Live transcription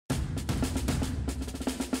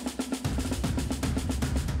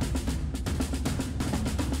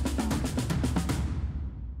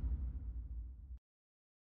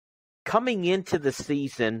coming into the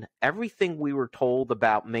season, everything we were told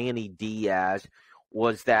about Manny Diaz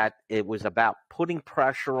was that it was about putting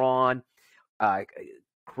pressure on,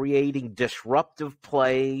 creating disruptive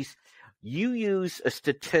plays. You use a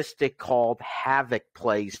statistic called HAVOC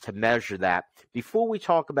plays to measure that. Before we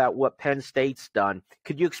talk about what Penn State's done,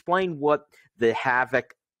 could you explain what the HAVOC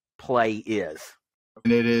play is?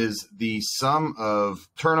 And it is the sum of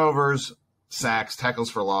turnovers, sacks,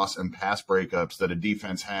 tackles for loss, and pass breakups that a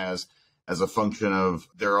defense has as a function of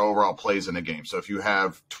their overall plays in a game. So if you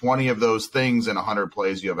have 20 of those things in 100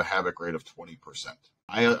 plays, you have a HAVOC rate of 20%.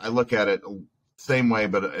 I look at it same way,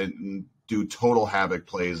 but do total HAVOC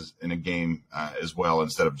plays in a game as well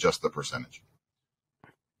instead of just the percentage.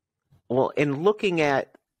 Well, in looking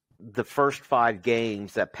at the first 5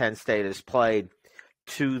 games that Penn State has played,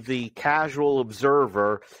 to the casual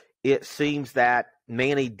observer, it seems that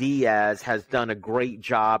Manny Diaz has done a great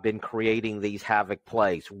job in creating these HAVOC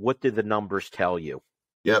plays. What do the numbers tell you?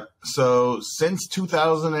 Yep. So since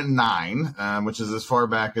 2009, which is as far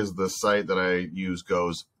back as the site that I use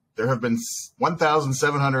goes, there have been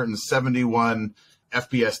 1,771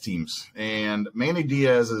 FBS teams. And Manny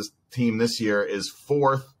Diaz's team this year is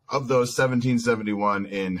 4th of those 1,771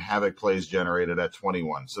 in HAVOC plays generated at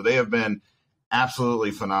 21. So they have been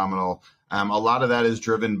absolutely phenomenal. A lot of that is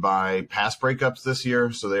driven by pass breakups this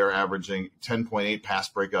year. So they are averaging 10.8 pass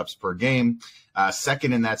breakups per game.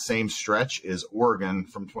 Second in that same stretch is Oregon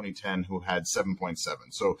from 2010, who had 7.7.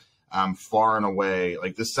 So far and away,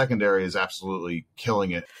 like this secondary is absolutely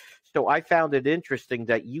killing it. So I found it interesting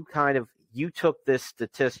that you took this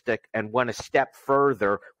statistic and went a step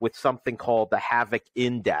further with something called the HAVOC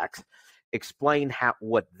index. Explain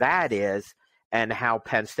what that is and how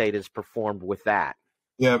Penn State has performed with that.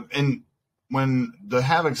 Yeah, and when the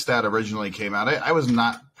HAVOC stat originally came out, I was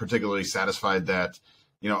not particularly satisfied that,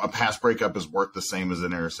 a pass breakup is worth the same as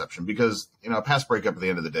an interception because, a pass breakup at the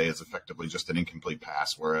end of the day is effectively just an incomplete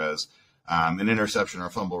pass, whereas an interception or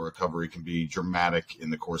a fumble recovery can be dramatic in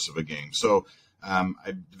the course of a game. So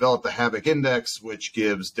I developed the HAVOC index, which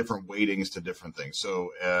gives different weightings to different things.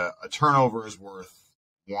 So a turnover is worth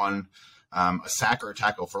 1. A sack or a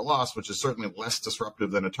tackle for loss, which is certainly less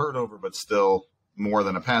disruptive than a turnover, but still more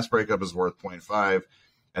than a pass breakup, is worth 0.5.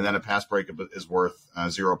 And then a pass breakup is worth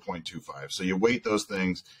 0.25. So you weight those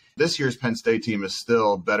things. This year's Penn State team is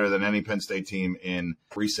still better than any Penn State team in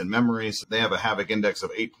recent memories. They have a HAVOC index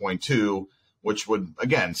of 8.2, which would,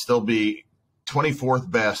 again, still be 24th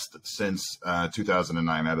best since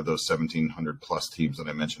 2009 out of those 1,700 plus teams that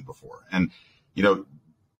I mentioned before. And,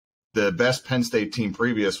 the best Penn State team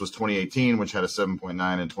previous was 2018, which had a 7.9,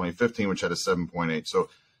 and 2015, which had a 7.8. So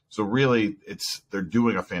really, they're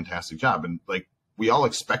doing a fantastic job. And we all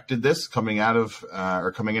expected this coming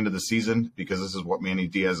into the season because this is what Manny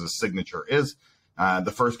Diaz's signature is. The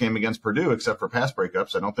first game against Purdue, except for pass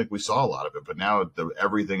breakups, I don't think we saw a lot of it. But now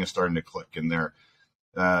everything is starting to click, and they're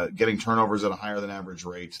getting turnovers at a higher than average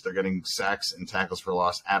rate. They're getting sacks and tackles for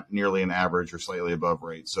loss at nearly an average or slightly above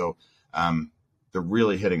rate. So they're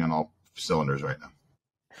really hitting on all cylinders right now.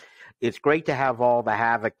 It's great to have all the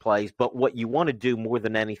HAVOC plays, but what you want to do more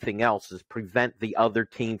than anything else is prevent the other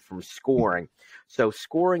team from scoring. So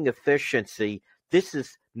scoring efficiency, this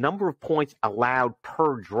is number of points allowed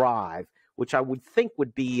per drive, which I would think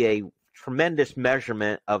would be a tremendous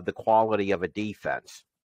measurement of the quality of a defense.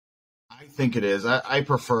 I think it is. I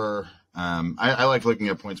prefer I like looking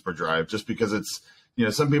at points per drive just because it's,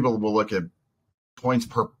 some people will look at points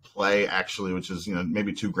per play actually, which is,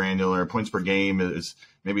 maybe too granular. Points per game is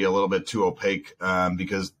maybe a little bit too opaque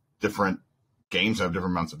because different games have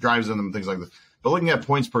different amounts of drives in them and things like this. But looking at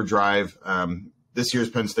points per drive, this year's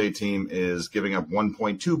Penn State team is giving up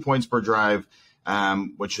 1.2 points per drive,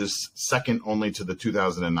 which is second only to the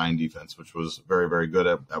 2009 defense, which was very, very good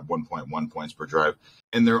at 1.1 points per drive.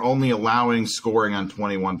 And they're only allowing scoring on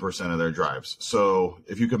 21% of their drives. So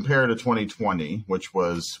if you compare to 2020, which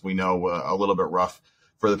was, we know, a little bit rough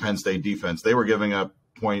for the Penn State defense, they were giving up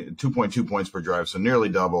 2.2 points per drive, so nearly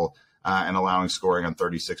double, and allowing scoring on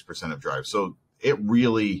 36% of drives. So it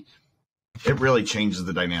really changes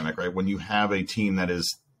the dynamic, right? When you have a team that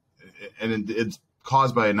is, and it's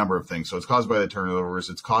caused by a number of things. So it's caused by the turnovers,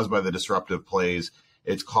 it's caused by the disruptive plays,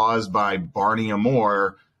 it's caused by Barney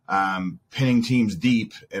Amore pinning teams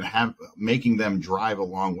deep and making them drive a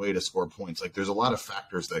long way to score points. There's a lot of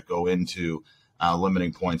factors that go into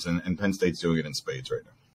limiting points, and Penn State's doing it in spades right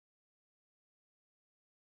now.